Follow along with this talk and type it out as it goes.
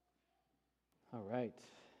All right.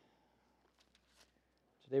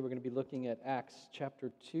 Today we're going to be looking at Acts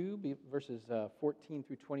chapter 2, verses 14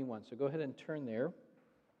 through 21. So go ahead and turn there.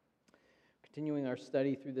 Continuing our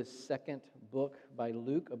study through this second book by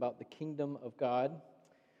Luke about the kingdom of God.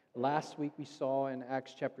 Last week we saw in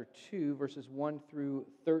Acts chapter 2, verses 1 through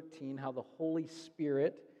 13, how the Holy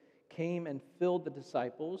Spirit came and filled the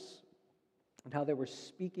disciples and how they were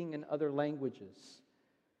speaking in other languages.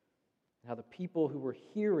 How the people who were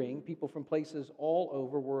hearing, people from places all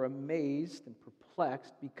over, were amazed and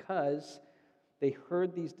perplexed because they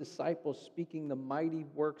heard these disciples speaking the mighty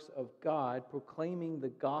works of God, proclaiming the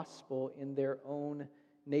gospel in their own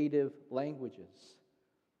native languages.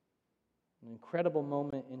 An incredible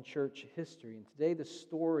moment in church history. And today the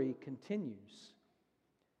story continues.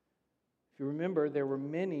 If you remember, there were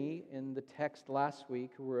many in the text last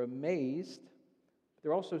week who were amazed. There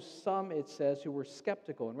are also some, it says, who were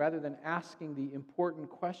skeptical. And rather than asking the important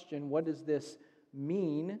question, what does this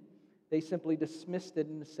mean? They simply dismissed it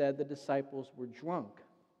and said the disciples were drunk.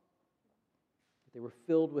 They were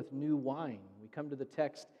filled with new wine. We come to the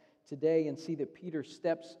text today and see that Peter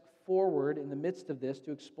steps forward in the midst of this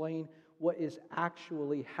to explain what is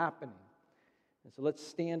actually happening. And so let's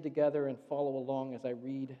stand together and follow along as I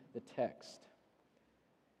read the text.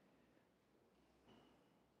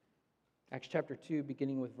 Acts chapter 2,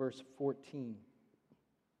 beginning with verse 14.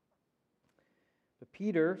 But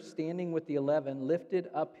Peter, standing with the 11, lifted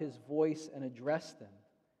up his voice and addressed them.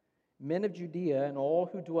 Men of Judea and all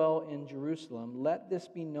who dwell in Jerusalem, let this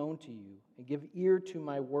be known to you, and give ear to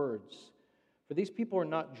my words. For these people are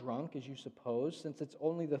not drunk, as you suppose, since it's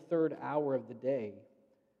only the third hour of the day.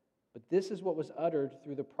 But this is what was uttered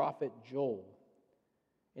through the prophet Joel.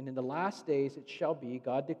 And in the last days it shall be,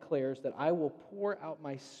 God declares, that I will pour out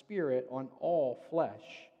my Spirit on all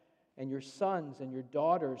flesh, and your sons and your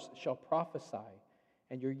daughters shall prophesy,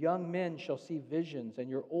 and your young men shall see visions, and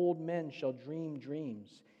your old men shall dream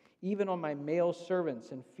dreams. Even on my male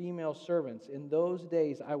servants and female servants, in those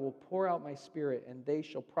days I will pour out my Spirit, and they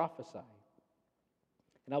shall prophesy.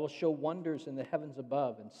 And I will show wonders in the heavens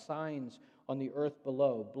above and signs on the earth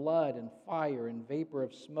below, blood and fire and vapor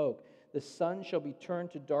of smoke. The sun shall be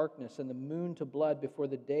turned to darkness and the moon to blood before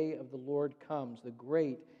the day of the Lord comes, the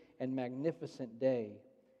great and magnificent day.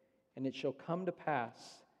 And it shall come to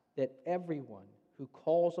pass that everyone who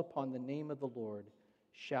calls upon the name of the Lord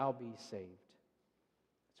shall be saved.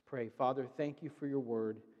 Let's pray. Father, thank you for your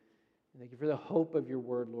word. And thank you for the hope of your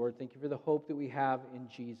word, Lord. Thank you for the hope that we have in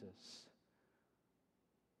Jesus.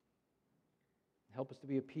 Help us to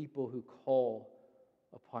be a people who call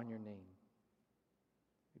upon your name.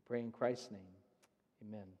 We pray in Christ's name.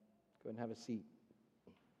 Amen. Go ahead and have a seat.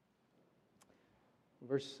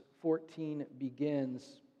 Verse 14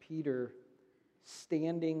 begins, Peter,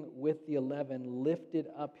 standing with the 11, lifted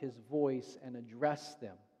up his voice and addressed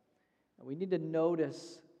them. Now, we need to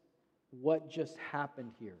notice what just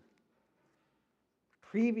happened here.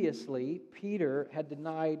 Previously, Peter had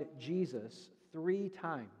denied Jesus 3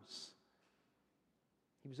 times.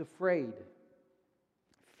 He was afraid,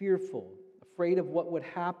 fearful, afraid of what would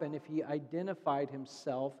happen if he identified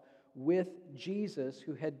himself with Jesus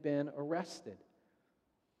who had been arrested.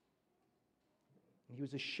 He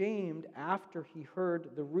was ashamed after he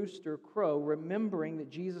heard the rooster crow, remembering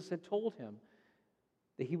that Jesus had told him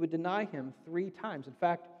that he would deny him 3 times. In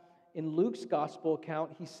fact, in Luke's gospel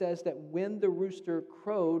account, he says that when the rooster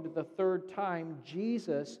crowed the 3rd time,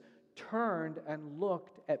 Jesus turned and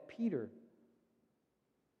looked at Peter.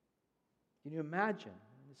 Can you imagine?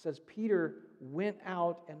 It says Peter went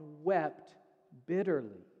out and wept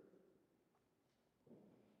bitterly.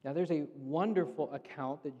 Now there's a wonderful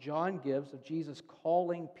account that John gives of Jesus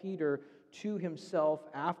calling Peter to himself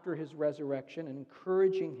after his resurrection and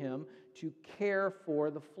encouraging him to care for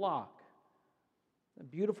the flock. A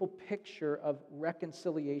beautiful picture of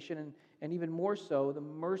reconciliation and even more so, the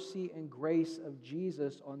mercy and grace of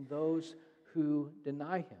Jesus on those who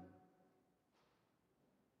deny him.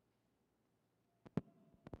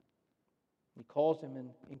 He calls him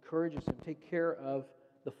and encourages him, take care of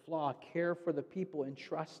the flock, care for the people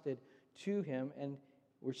entrusted to him. And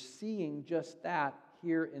we're seeing just that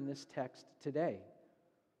here in this text today.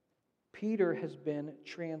 Peter has been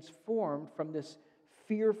transformed from this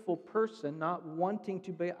fearful person, not wanting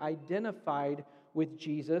to be identified with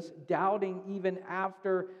Jesus, doubting even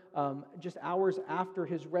after, just hours after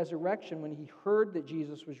his resurrection when he heard that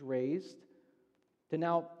Jesus was raised, to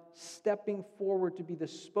now stepping forward to be the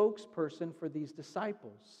spokesperson for these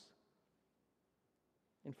disciples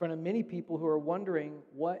in front of many people who are wondering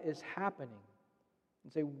what is happening.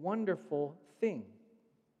 It's a wonderful thing.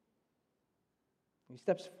 He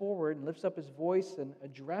steps forward and lifts up his voice and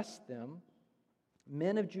addressed them.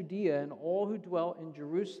 Men of Judea and all who dwell in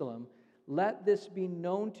Jerusalem, let this be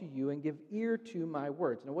known to you and give ear to my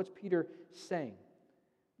words. Now, what's Peter saying?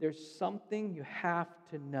 There's something you have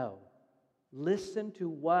to know. Listen to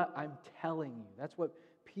what I'm telling you. That's what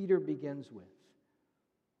Peter begins with.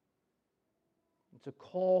 It's a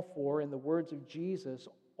call for, in the words of Jesus,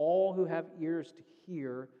 all who have ears to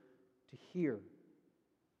hear,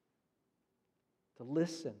 to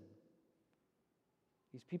listen.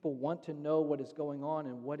 These people want to know what is going on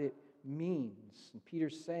and what it means. And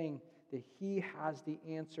Peter's saying that he has the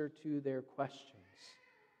answer to their questions.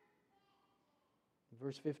 In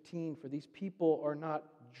verse 15, for these people are not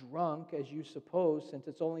drunk as you suppose, since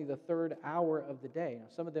it's only the third hour of the day. Now,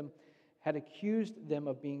 some of them had accused them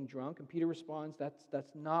of being drunk, and Peter responds,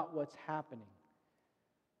 that's not what's happening.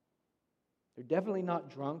 They're definitely not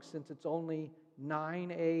drunk since it's only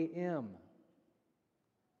 9 a.m.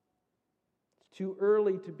 It's too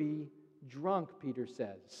early to be drunk, Peter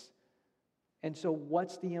says. And so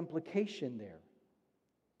what's the implication there?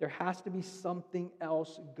 There has to be something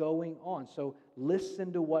else going on. So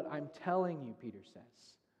listen to what I'm telling you, Peter says.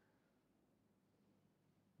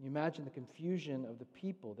 You imagine the confusion of the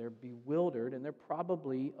people. They're bewildered and they're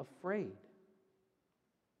probably afraid.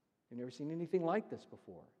 They've never seen anything like this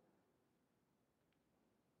before.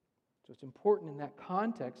 So it's important in that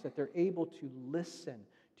context that they're able to listen,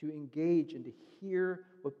 to engage, and to hear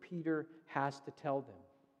what Peter has to tell them.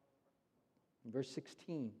 In verse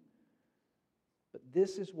 16, but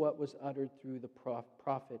this is what was uttered through the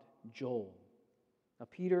prophet Joel. Now,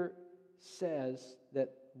 Peter says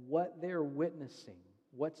that what they're witnessing,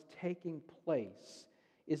 what's taking place,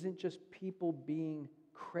 isn't just people being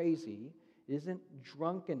crazy, it isn't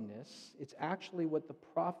drunkenness, it's actually what the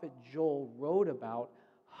prophet Joel wrote about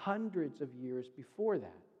hundreds of years before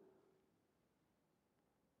that.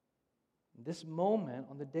 This moment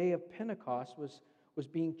on the day of Pentecost was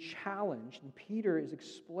being challenged, and Peter is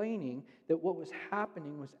explaining that what was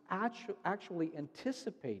happening was actually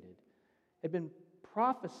anticipated, had been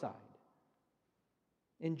prophesied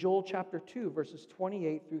in Joel chapter 2, verses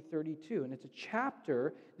 28 through 32. And it's a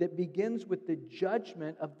chapter that begins with the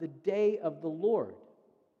judgment of the day of the Lord,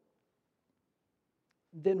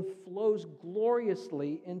 then flows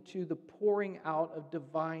gloriously into the pouring out of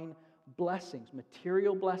divine blessings,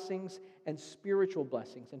 material blessings and spiritual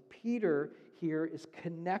blessings. And Peter here is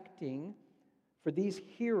connecting for these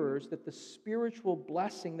hearers that the spiritual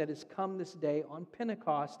blessing that has come this day on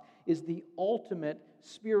Pentecost is the ultimate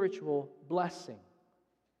spiritual blessing.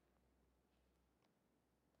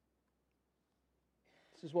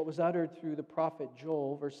 This is what was uttered through the prophet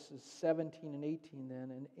Joel, verses 17 and 18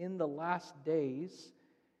 then. And in the last days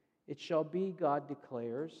it shall be, God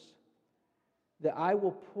declares, that I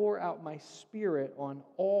will pour out my Spirit on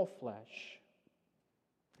all flesh.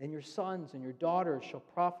 And your sons and your daughters shall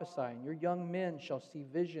prophesy, and your young men shall see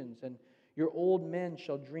visions, and your old men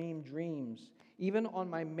shall dream dreams. Even on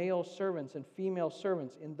my male servants and female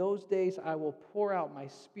servants, in those days I will pour out my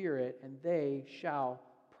Spirit, and they shall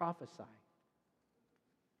prophesy.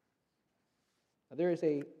 Now, there is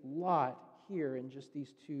a lot here in just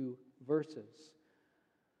these two verses.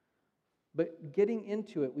 But getting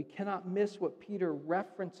into it, we cannot miss what Peter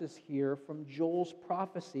references here from Joel's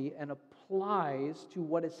prophecy and applies to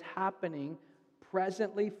what is happening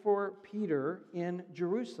presently for Peter in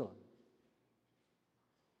Jerusalem.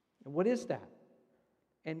 And what is that?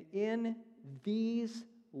 And in these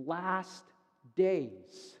last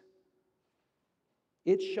days,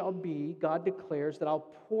 it shall be, God declares, that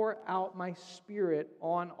I'll pour out my Spirit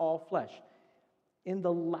on all flesh. In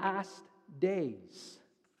the last days.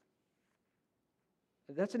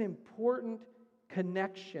 That's an important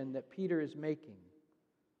connection that Peter is making.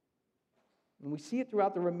 And we see it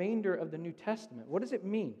throughout the remainder of the New Testament. What does it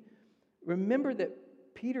mean? Remember that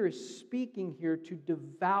Peter is speaking here to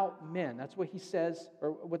devout men. That's what he says,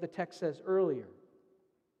 or what the text says earlier.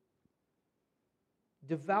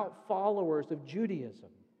 Devout followers of Judaism.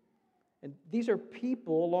 And these are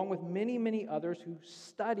people, along with many, many others, who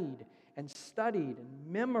studied and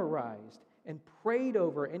memorized and prayed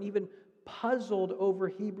over and even puzzled over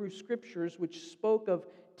Hebrew scriptures, which spoke of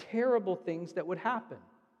terrible things that would happen.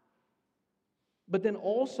 But then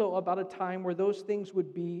also about a time where those things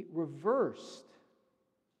would be reversed.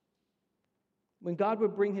 When God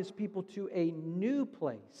would bring his people to a new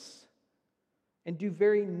place and do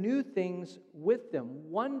very new things with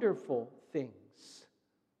them, wonderful things.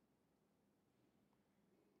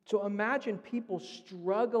 So imagine people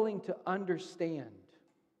struggling to understand,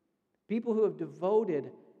 people who have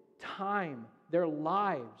devoted time, their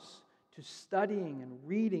lives, to studying and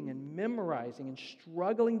reading and memorizing and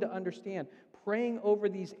struggling to understand, praying over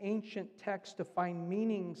these ancient texts to find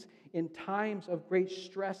meanings in times of great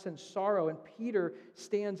stress and sorrow. And Peter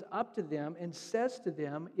stands up to them and says to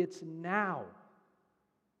them, it's now.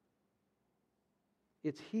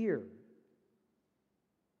 It's here.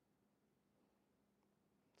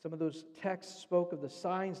 Some of those texts spoke of the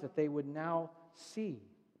signs that they would now see,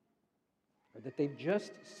 or that they've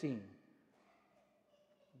just seen.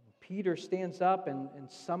 Peter stands up and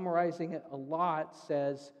summarizing it a lot,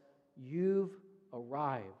 says, you've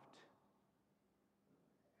arrived.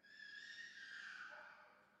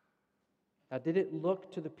 Now, did it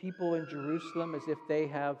look to the people in Jerusalem as if they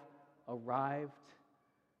have arrived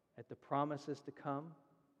at the promises to come?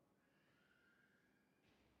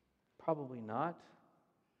 Probably not.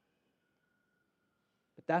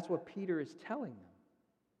 But that's what Peter is telling them.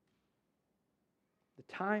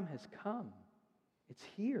 The time has come. It's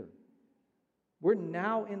here. We're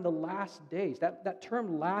now in the last days. That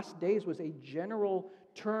term last days was a general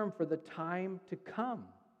term for the time to come.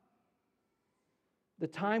 The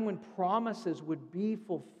time when promises would be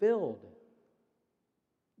fulfilled.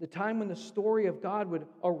 The time when the story of God would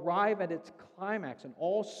arrive at its climax and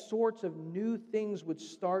all sorts of new things would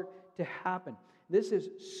start to happen. This is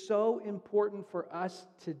so important for us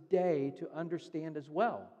today to understand as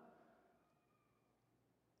well.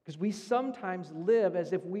 Because we sometimes live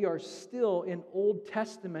as if we are still in Old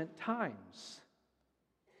Testament times.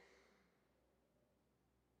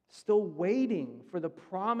 Still waiting for the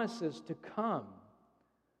promises to come.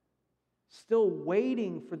 Still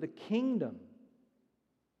waiting for the kingdom.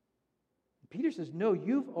 Peter says, no,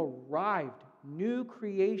 you've arrived. New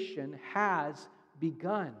creation has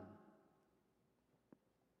begun.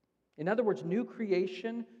 In other words, new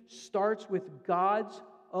creation starts with God's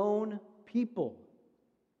own people.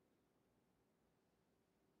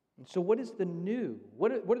 And so what is the new?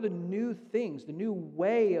 What are the new things, the new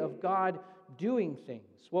way of God doing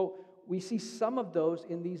things? Well, we see some of those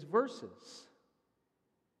in these verses.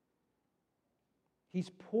 He's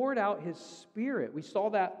poured out His Spirit. We saw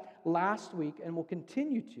that last week and will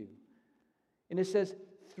continue to. And it says,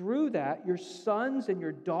 through that, your sons and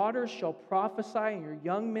your daughters shall prophesy, and your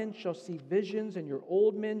young men shall see visions, and your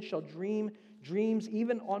old men shall dream dreams.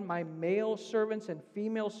 Even on my male servants and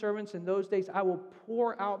female servants in those days, I will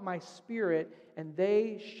pour out my Spirit, and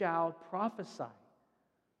they shall prophesy.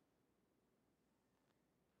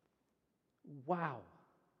 Wow.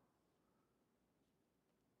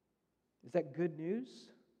 Is that good news?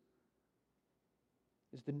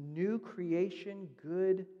 Is the new creation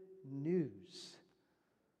good news?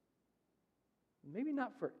 Maybe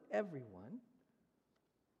not for everyone.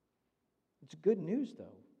 It's good news,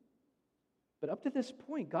 though. But up to this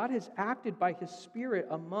point, God has acted by His Spirit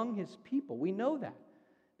among His people. We know that.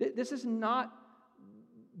 This is not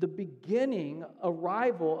the beginning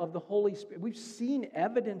arrival of the Holy Spirit. We've seen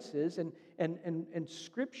evidences and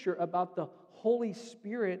Scripture about the Holy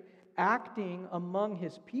Spirit acting among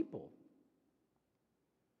His people.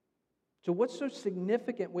 So what's so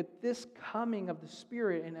significant with this coming of the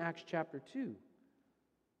Spirit in Acts chapter 2?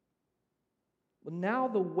 Well, now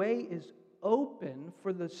the way is open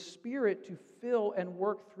for the Spirit to fill and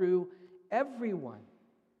work through everyone.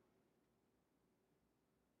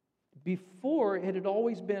 Before, it had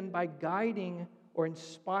always been by guiding or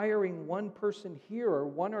inspiring one person here or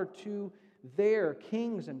one or two there,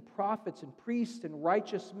 kings and prophets and priests and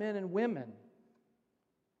righteous men and women.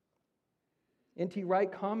 N.T.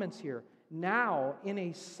 Wright comments here, now, in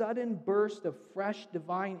a sudden burst of fresh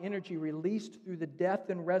divine energy released through the death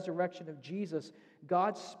and resurrection of Jesus,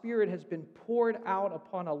 God's Spirit has been poured out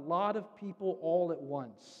upon a lot of people all at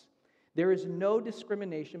once. There is no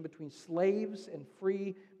discrimination between slaves and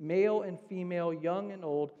free, male and female, young and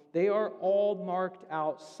old. They are all marked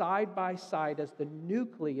out side by side as the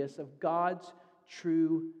nucleus of God's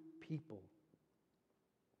true people.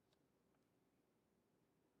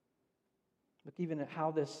 Look even at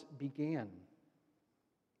how this began.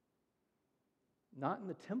 Not in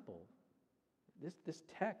the temple. This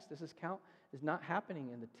text, this account is not happening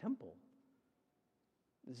in the temple.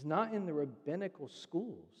 It's not in the rabbinical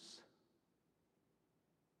schools.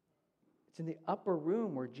 It's in the upper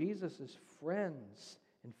room where Jesus' friends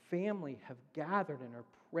and family have gathered and are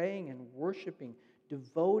praying and worshiping,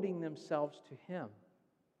 devoting themselves to Him.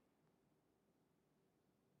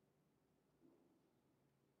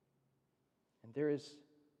 And there is,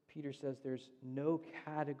 Peter says, there's no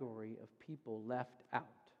category of people left out.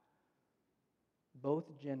 Both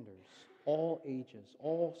genders, all ages,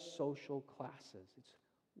 all social classes. It's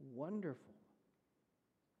wonderful.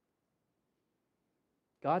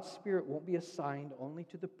 God's Spirit won't be assigned only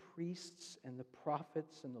to the priests and the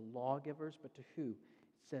prophets and the lawgivers, but to who?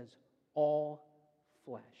 It says all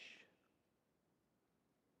flesh.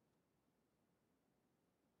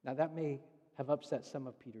 Now, that may have upset some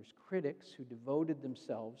of Peter's critics who devoted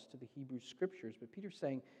themselves to the Hebrew Scriptures, but Peter's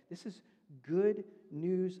saying this is good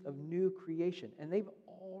news of new creation, and they've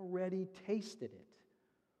already tasted it.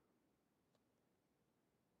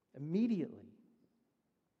 Immediately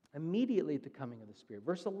at the coming of the Spirit.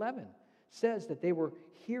 Verse 11 says that they were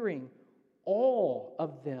hearing all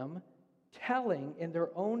of them telling in their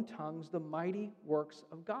own tongues the mighty works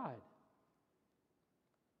of God.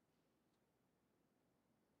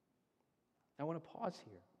 I want to pause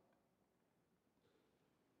here.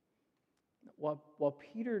 While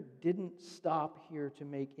Peter didn't stop here to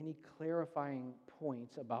make any clarifying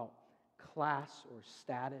points about class or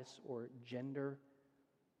status or gender,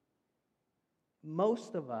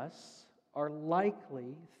 most of us are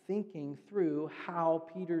likely thinking through how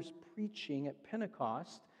Peter's preaching at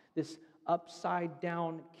Pentecost, this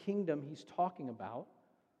upside-down kingdom he's talking about,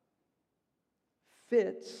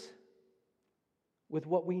 fits with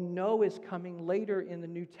what we know is coming later in the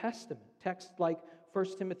New Testament. Texts like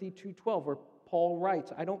 1 Timothy 2:12, where Paul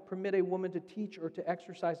writes, "I don't permit a woman to teach or to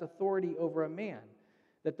exercise authority over a man,"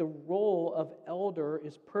 that the role of elder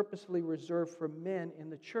is purposely reserved for men in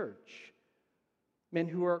the church. Men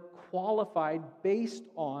who are qualified based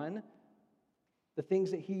on the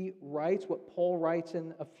things that he writes, what Paul writes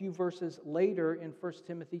in a few verses later in 1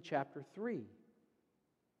 Timothy chapter 3.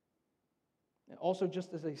 And also,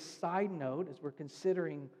 just as a side note, as we're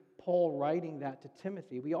considering Paul writing that to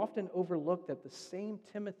Timothy, we often overlook that the same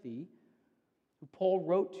Timothy who Paul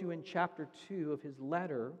wrote to in chapter 2 of his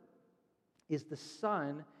letter is the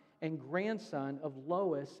son and grandson of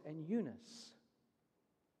Lois and Eunice,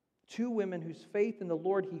 two women whose faith in the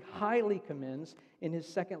Lord he highly commends in his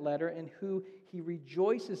second letter and who he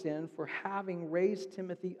rejoices in for having raised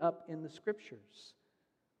Timothy up in the Scriptures.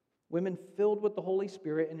 Women filled with the Holy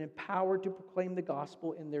Spirit and empowered to proclaim the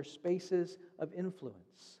gospel in their spaces of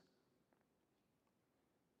influence.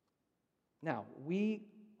 Now, we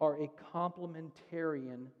are a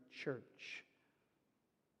complementarian church,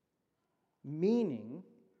 meaning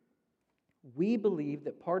we believe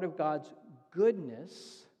that part of God's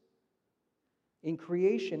goodness in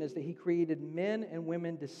creation is that he created men and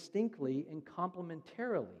women distinctly and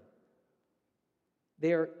complementarily.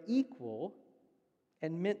 They are equal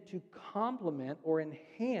and meant to complement or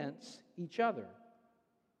enhance each other.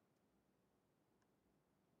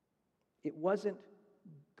 It wasn't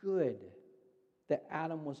good that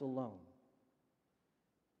Adam was alone.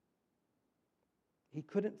 He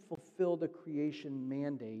couldn't fulfill the creation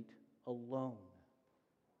mandate alone.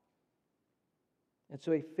 And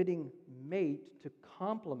so a fitting mate to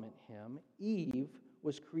complement him, Eve,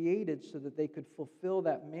 was created so that they could fulfill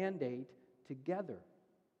that mandate together.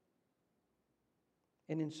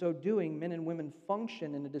 And in so doing, men and women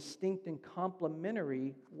function in a distinct and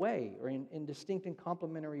complementary way, or in distinct and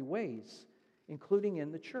complementary ways, including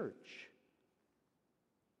in the church.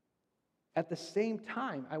 At the same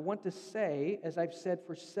time, I want to say, as I've said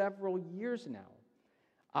for several years now,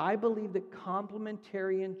 I believe that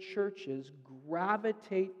complementarian churches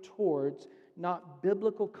gravitate towards not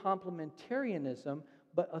biblical complementarianism,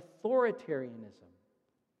 but authoritarianism.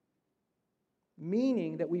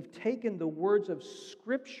 Meaning that we've taken the words of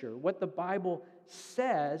Scripture, what the Bible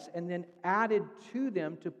says, and then added to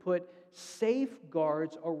them to put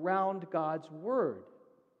safeguards around God's Word.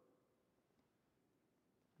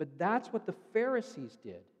 But that's what the Pharisees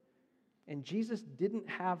did. And Jesus didn't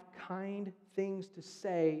have kind things to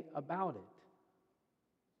say about it.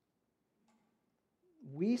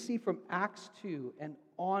 We see from Acts 2 and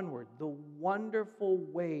onward the wonderful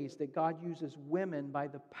ways that God uses women by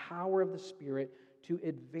the power of the Spirit to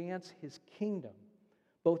advance his kingdom,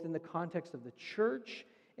 both in the context of the church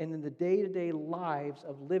and in the day-to-day lives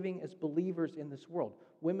of living as believers in this world.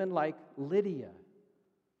 Women like Lydia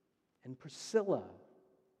and Priscilla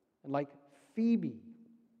and like Phoebe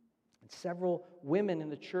and several women in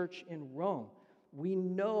the church in Rome. We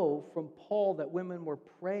know from Paul that women were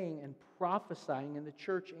praying and prophesying in the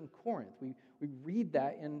church in Corinth. We read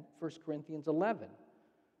that in 1 Corinthians 11,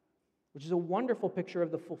 which is a wonderful picture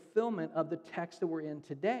of the fulfillment of the text that we're in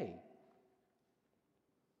today.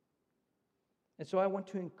 And so I want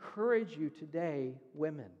to encourage you today,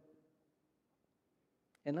 women.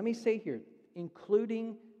 And let me say here,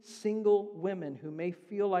 including single women who may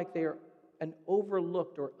feel like they are an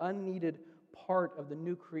overlooked or unneeded part of the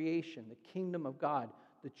new creation, the kingdom of God,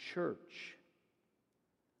 the church.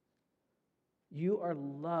 You are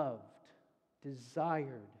loved,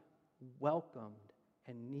 desired, welcomed,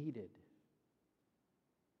 and needed.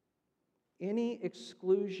 Any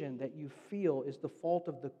exclusion that you feel is the fault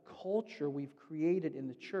of the culture we've created in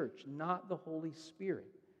the church, not the Holy Spirit.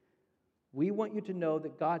 We want you to know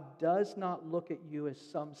that God does not look at you as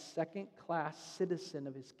some second-class citizen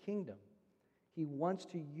of His kingdom. He wants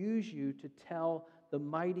to use you to tell the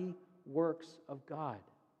mighty works of God.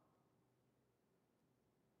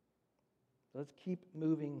 Let's keep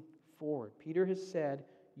moving forward. Peter has said,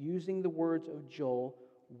 using the words of Joel,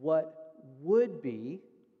 what would be,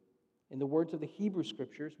 in the words of the Hebrew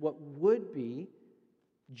Scriptures, what would be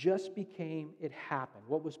just became, it happened.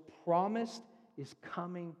 What was promised is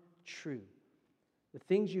coming true. The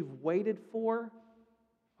things you've waited for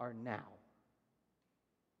are now.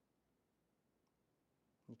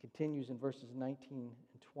 He continues in verses 19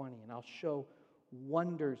 and 20, and I'll show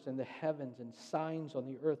wonders in the heavens and signs on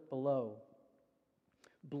the earth below.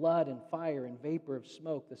 Blood and fire and vapor of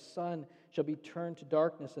smoke. The sun shall be turned to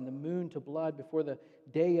darkness and the moon to blood before the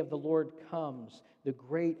day of the Lord comes, the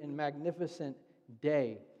great and magnificent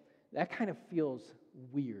day. That kind of feels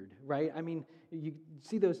weird, right? I mean, you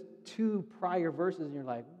see those two prior verses and you're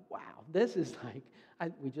like, wow, this is like,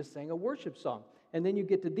 we just sang a worship song. And then you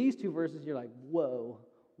get to these two verses and you're like, whoa,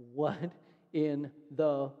 what in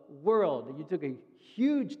the world? You took a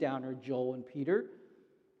huge downer, Joel and Peter.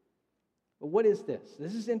 But what is this?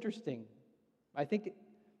 This is interesting. I think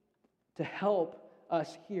to help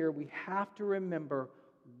us here, we have to remember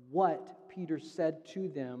what Peter said to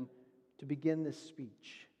them to begin this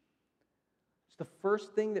speech. So the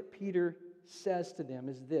first thing that Peter says to them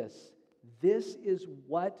is this. This is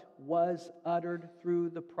what was uttered through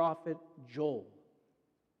the prophet Joel.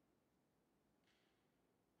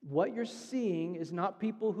 What you're seeing is not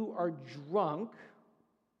people who are drunk,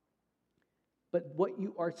 but what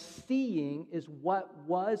you are seeing is what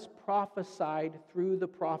was prophesied through the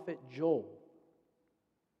prophet Joel.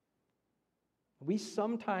 We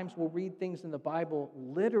sometimes will read things in the Bible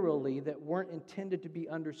literally that weren't intended to be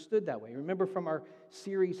understood that way. Remember from our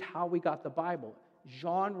series, How We Got the Bible,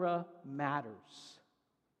 genre matters.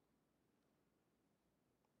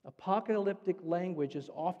 Apocalyptic language is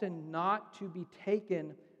often not to be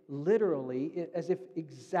taken literally, as if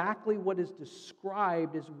exactly what is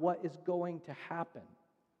described is what is going to happen.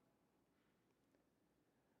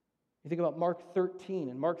 You think about Mark 13.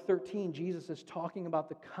 In Mark 13, Jesus is talking about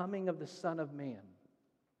the coming of the Son of Man.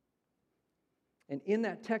 And in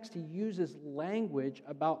that text, he uses language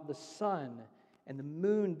about the sun and the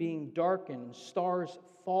moon being darkened, and stars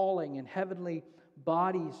falling, and heavenly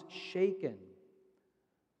bodies shaken.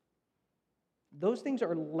 Those things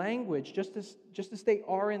are language, just as they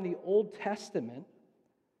are in the Old Testament.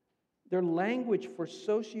 They're language for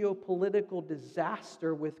socio-political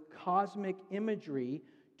disaster with cosmic imagery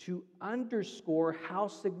to underscore how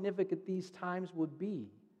significant these times would be.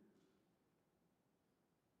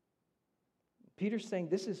 Peter's saying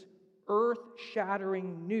this is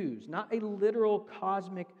earth-shattering news, not a literal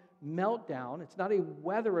cosmic meltdown. It's not a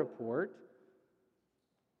weather report.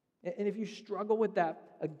 And if you struggle with that,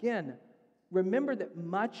 again, remember that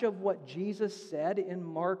much of what Jesus said in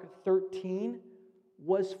Mark 13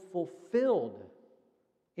 was fulfilled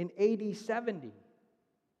in AD 70.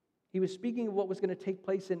 He was speaking of what was going to take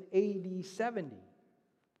place in AD 70.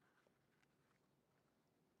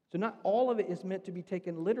 So not all of it is meant to be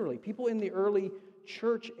taken literally. People in the early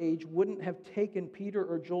church age wouldn't have taken Peter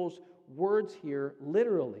or Joel's words here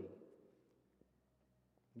literally.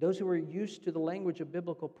 Those who were used to the language of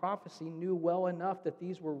biblical prophecy knew well enough that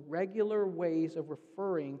these were regular ways of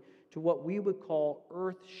referring to what we would call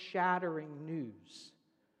earth-shattering news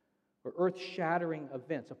or earth-shattering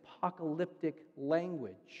events, apocalyptic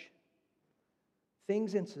language.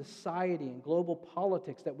 Things in society and global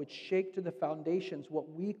politics that would shake to the foundations what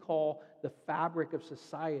we call the fabric of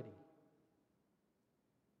society.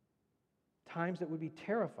 Times that would be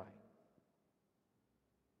terrifying.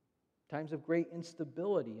 Times of great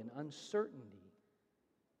instability and uncertainty.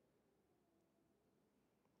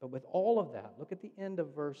 But with all of that, look at the end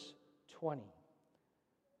of verse 20.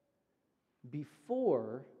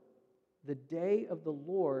 Before the day of the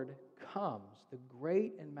Lord comes, the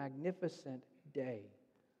great and magnificent day.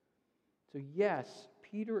 So yes,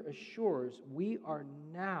 Peter assures we are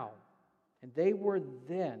now, and they were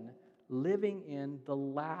then, living in the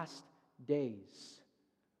last days.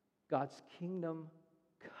 God's kingdom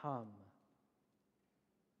come.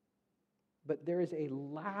 But there is a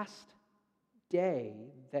last day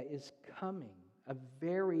that is coming, a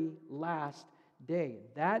very last day.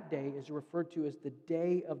 That day is referred to as the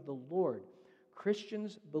day of the Lord.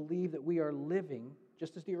 Christians believe that we are living,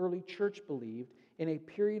 just as the early church believed, in a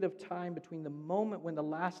period of time between the moment when the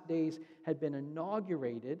last days had been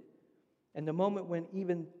inaugurated and the moment when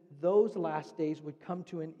even those last days would come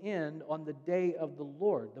to an end on the day of the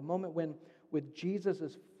Lord, the moment when, with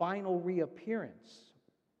Jesus' final reappearance,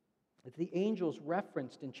 that the angels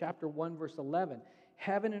referenced in chapter 1, verse 11,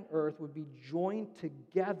 heaven and earth would be joined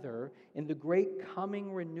together in the great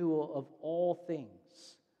coming renewal of all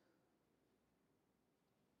things.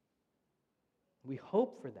 We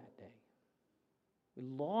hope for that day. We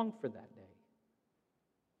long for that day.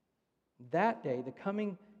 That day, the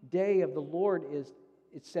coming day of the Lord is,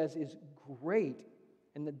 it says, is great,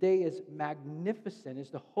 and the day is magnificent, is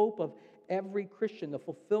the hope of every Christian, the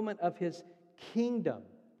fulfillment of his kingdom.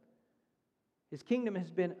 His kingdom has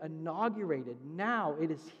been inaugurated. Now it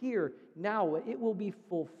is here. Now it will be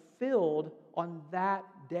fulfilled on that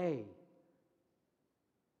day,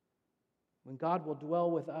 when God will dwell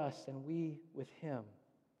with us and we with him.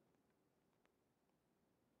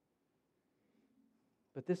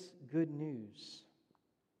 But this good news,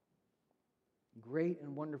 great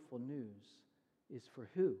and wonderful news, is for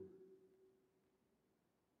who?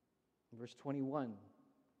 In verse 21,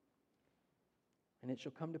 and it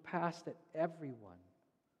shall come to pass that everyone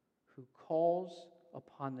who calls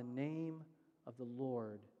upon the name of the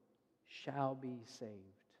Lord shall be saved.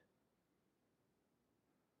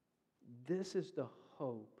 This is the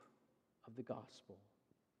hope of the gospel.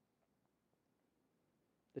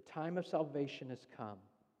 The time of salvation has come.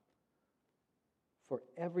 For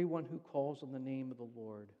everyone who calls on the name of the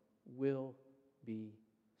Lord will be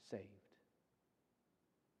saved.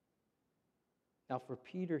 Now, for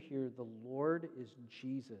Peter here, the Lord is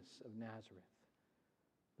Jesus of Nazareth,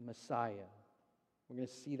 the Messiah. We're going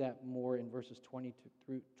to see that more in verses 22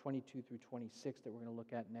 through 26 that we're going to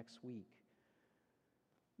look at next week.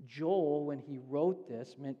 Joel, when he wrote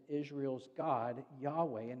this, meant Israel's God,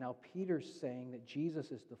 Yahweh, and now Peter's saying that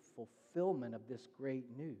Jesus is the fulfillment of this great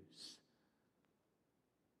news.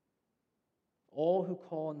 All who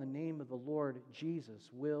call on the name of the Lord Jesus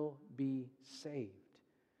will be saved.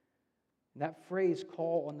 And that phrase,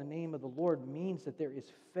 call on the name of the Lord, means that there is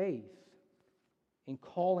faith in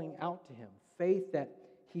calling out to him, faith that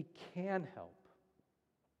he can help,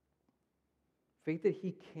 faith that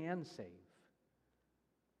he can save,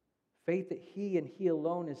 faith that he and he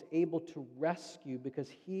alone is able to rescue because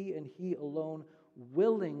he and he alone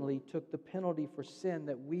willingly took the penalty for sin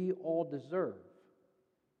that we all deserve.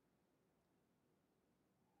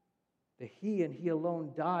 That he and he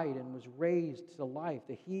alone died and was raised to life.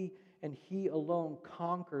 That he and he alone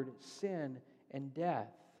conquered sin and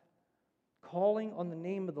death. Calling on the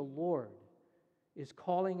name of the Lord is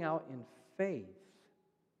calling out in faith.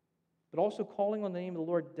 But also calling on the name of the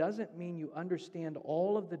Lord doesn't mean you understand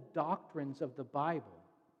all of the doctrines of the Bible.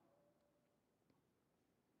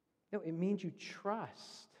 No, it means you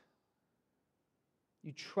trust.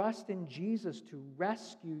 You trust in Jesus to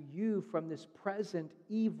rescue you from this present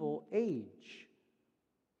evil age.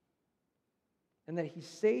 And that he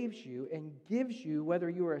saves you and gives you, whether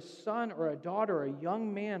you are a son or a daughter, a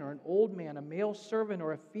young man or an old man, a male servant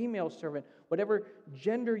or a female servant, whatever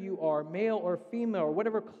gender you are, male or female, or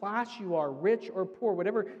whatever class you are, rich or poor,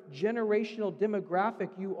 whatever generational demographic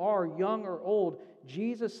you are, young or old,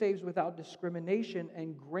 Jesus saves without discrimination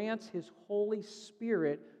and grants his Holy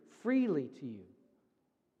Spirit freely to you.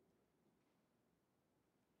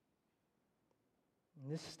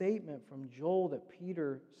 And this statement from Joel that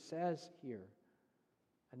Peter says here,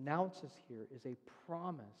 announces here, is a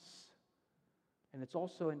promise, and it's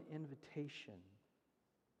also an invitation.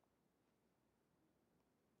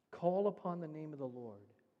 Call upon the name of the Lord,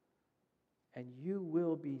 and you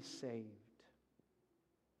will be saved.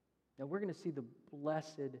 Now we're going to see the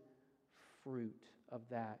blessed fruit of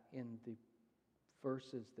that in the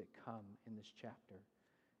verses that come in this chapter,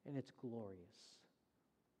 and it's glorious.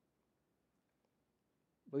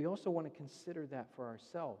 But we also want to consider that for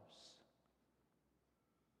ourselves.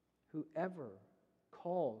 Whoever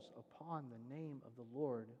calls upon the name of the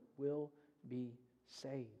Lord will be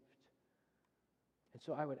saved. And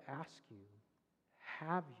so I would ask you,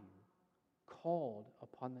 have you called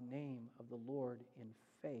upon the name of the Lord in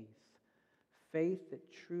faith? Faith that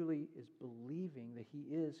truly is believing that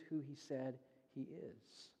he is who he said he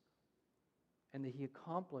is, and that he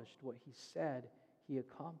accomplished what he said he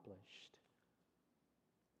accomplished,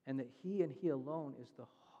 and that he and he alone is the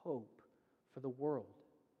hope for the world.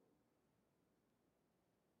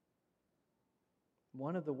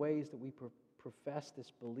 One of the ways that we profess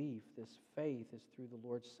this belief, this faith, is through the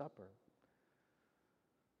Lord's Supper.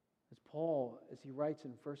 As Paul, as he writes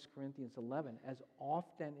in 1 Corinthians 11, as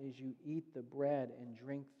often as you eat the bread and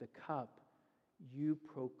drink the cup, you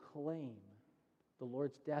proclaim the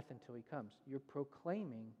Lord's death until he comes. You're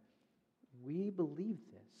proclaiming, we believe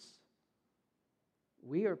this.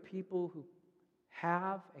 We are people who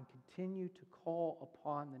have and continue to call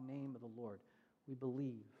upon the name of the Lord. We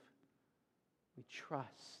believe, we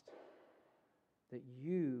trust that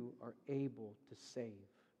you are able to save,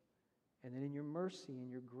 and that in your mercy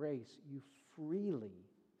and your grace, you freely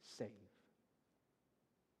save.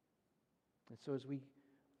 And so as we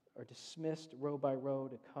are dismissed row by row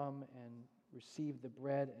to come and receive the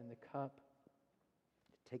bread and the cup,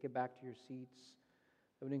 to take it back to your seats,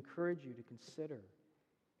 I would encourage you to consider,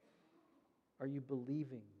 are you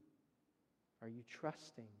believing? Are you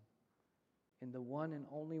trusting in the one and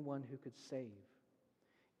only one who could save?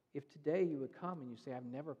 If today you would come and you say, I've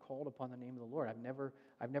never called upon the name of the Lord, I've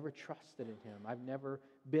never trusted in Him, I've never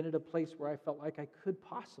been at a place where I felt like I could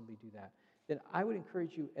possibly do that, then I would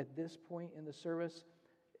encourage you at this point in the service,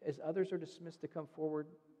 as others are dismissed to come forward,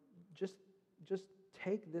 just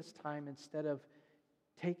take this time, instead of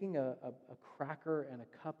taking a cracker and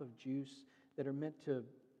a cup of juice that are meant to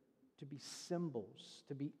be symbols,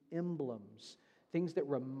 to be emblems, things that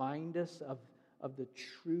remind us of the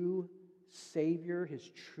true Savior, His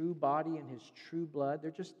true body and His true blood.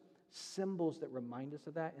 They're just symbols that remind us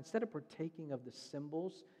of that. Instead of partaking of the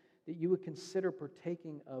symbols, that you would consider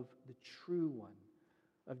partaking of the true one,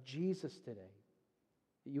 of Jesus today.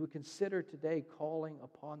 That you would consider today calling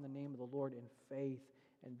upon the name of the Lord in faith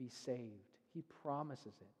and be saved. He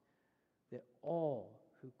promises it, that all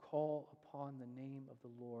who call upon the name of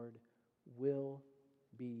the Lord will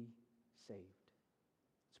be saved.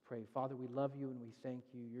 Let's pray. Father, we love you and we thank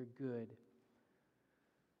you. You're good.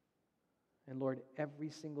 And Lord, every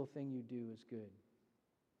single thing you do is good.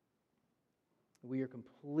 We are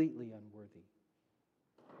completely unworthy.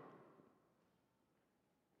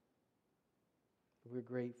 We're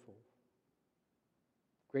grateful.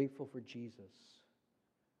 Grateful for Jesus.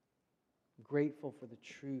 Grateful for the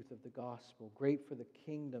truth of the gospel. Grateful for the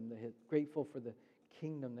kingdom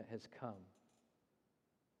that has come.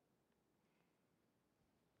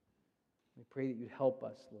 We pray that you'd help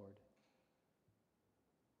us, Lord.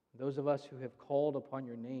 Those of us who have called upon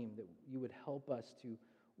your name, that you would help us to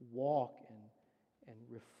walk and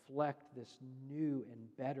reflect this new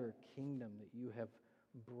and better kingdom that you have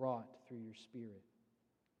brought through your Spirit.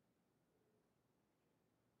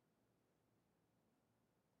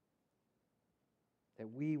 That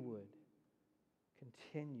we would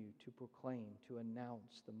continue to proclaim, to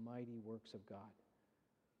announce the mighty works of God.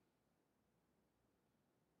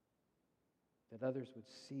 That others would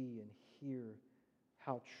see and hear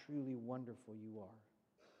how truly wonderful you are.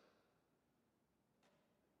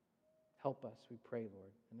 Help us, we pray,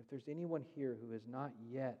 Lord. And if there's anyone here who has not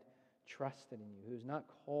yet trusted in you, who has not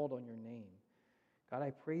called on your name, God,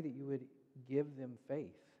 I pray that you would give them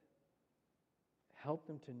faith. Help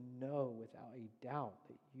them to know without a doubt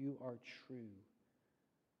that you are true,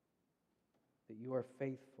 that you are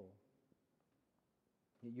faithful,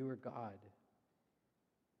 that you are God,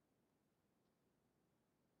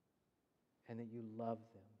 and that you love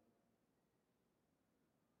them,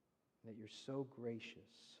 and that you're so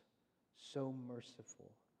gracious, so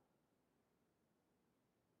merciful.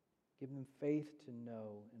 Give them faith to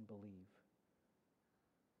know and believe,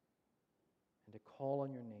 and to call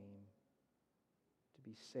on your name, to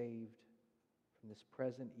be saved from this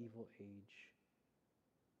present evil age,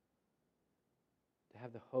 to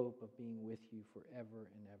have the hope of being with you forever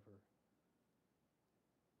and ever.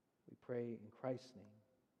 We pray in Christ's name.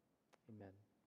 Amen.